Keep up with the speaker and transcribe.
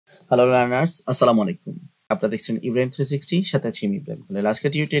Hello learners, আসসালামু আলাইকুম। আপনারা দেখছেন ইব্রাহিম 360, সাথে আছি আমি ইব্রাহিম খালিল। আজকে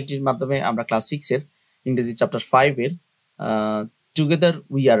টিউটোরিয়ালটির মাধ্যমে আমরা ক্লাস 6 এর ইংরেজি চ্যাপ্টার 5 এর together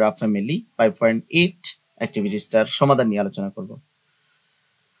we are a family 5.8 অ্যাক্টিভিটিসটার সমাধান নিয়ে আলোচনা করব।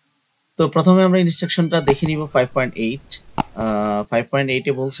 তো প্রথমে আমরা ইনস্ট্রাকশনটা দেখে নিব 5.8। 5.8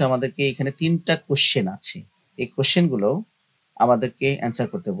 এ বলছে আমাদেরকে এখানে তিনটা কোশ্চেন আছে। এই কোশ্চেনগুলো আমাদেরকে অ্যান্সার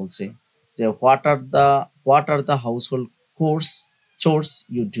করতে বলছে যে what are the household chores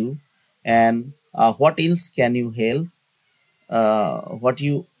you do, and what else can you help, uh, what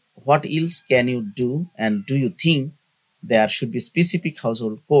you what else can you do, and do you think there should be specific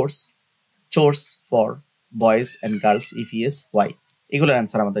household chores for boys and girls? If yes, why? এগুলোর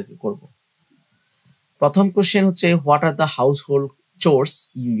answer আমাদেরকে করব। প্রথম question হচ্ছে what are the household চোরস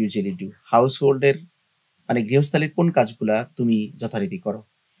you usually do. হাউসহোল্ডের মানে গৃহস্থালির কোন কাজগুলা তুমি যথারীতি করো।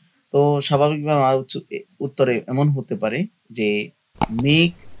 তো স্বাভাবিকভাবে আমার উত্তরে এমন হতে পারে যে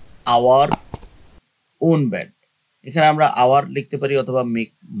মেক আওয়ার ওন বেড। এখানে আমরা আওয়ার লিখতে পারি অথবা মেক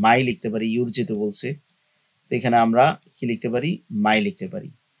মাই লিখতে পারি, ইউর যেহেতু বলছে, তো এখানে আমরা কি লিখতে পারি, মাই লিখতে পারি।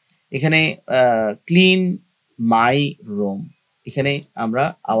 এখানে ক্লিন মাই রুম, এখানে আমরা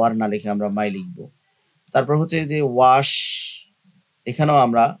আওয়ার না লিখে আমরা মাই লিখব। তারপর হচ্ছে যে ওয়াশ, এখানেও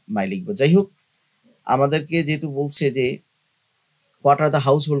আমরা মাই লিখব। যাই হোক, আমাদেরকে যেহেতু বলছে যে what are the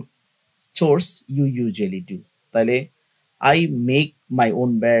house hold chores you usually do, তাহলে I make my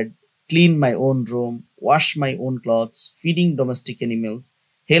own bed, clean my own room, wash my own clothes, feeding domestic animals,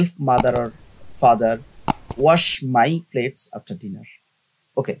 help mother or father, wash my plates after dinner.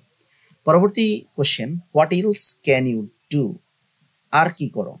 Okay, পরবর্তী question, what else can you do? আর কি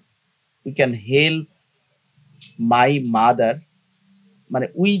করো? We can help my mother, মানে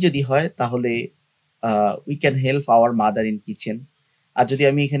we যদি হয় তাহলে we can help our mother in kitchen। আর যদি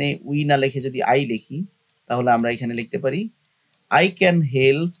আমি এখানে উই না লিখে যদি আই লিখি, তাহলে আমরা এখানে লিখতে পারি আই ক্যান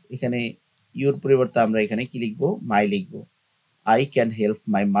হেল্প। এখানে ইউর পরিবর্তে আমরা এখানে কি লিখবো, মাই লিখবো। I can help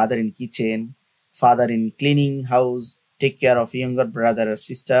my mother in kitchen, father in cleaning house, take care of younger brother R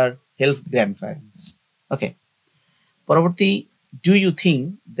sister, help grand parents. ওকে, পরবর্তী, do you think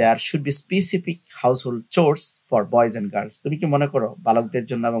there should be specific house hold chores for boys and girls? তুমি কি মনে করো বালকদের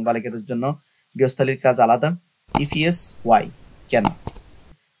জন্য এবং বালিকাদের জন্য গৃহস্থালির কাজ আলাদা? ইফ ইয়েস, ওয়াই, কেন?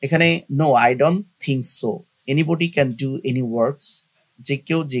 এখানে no, I don't think so, anybody can do any works, যে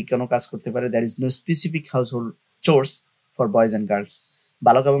কেউ যে কোনো কাজ করতে পারে। There is no specific house hold chores for boys and girls,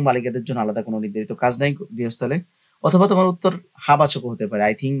 বালক এবং বালিকাদের জন্য আলাদা কোনো নির্ধারিত কাজ নাই গৃহস্থলে। অথবা তোমার উত্তর হাবাচক হতে পারে,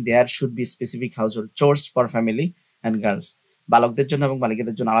 I think there should be specific house hold chores for family and girls, বালকদের জন্য এবং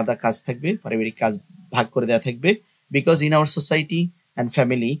বালিকাদের জন্য আলাদা কাজ থাকবে, পারিবারিক কাজ ভাগ করে দেওয়া থাকবে। Because in our society and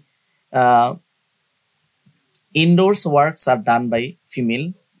family indoors works R done by female.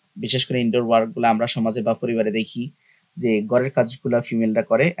 বিশেষ করে ইনডোর ওয়ার্কগুলো আমরা সমাজে বা পরিবারে দেখি যে ঘরের কাজগুলো ফিমেলরা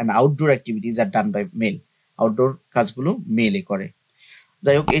করে, and outdoor activities R done by mail, outdoor কাজগুলো মেলে করে।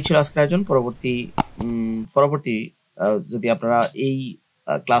 যাই হোক, এই ছিল আজকের আয়োজন। পরবর্তী যদি আপনারা এই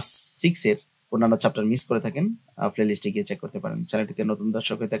ক্লাস 6 এর অন্যান্য চ্যাপ্টার মিস করে থাকেন, প্লেলিস্টে গিয়ে চেক করতে পারেন। চ্যানেলটিতে নতুন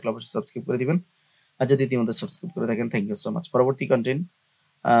দর্শক হয়ে থাকলে অবশ্যই সাবস্ক্রাইব করে দিবেন, আর যদি ইতিমধ্যে সাবস্ক্রাইব করে থাকেন, থ্যাংক ইউ সো মাচ। পরবর্তী কন্টেন্ট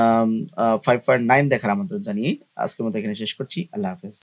 5.9 দেখার আমন্ত্রণ জানিয়ে আজকের মতো এখানে শেষ করছি। আল্লাহ হাফেজ।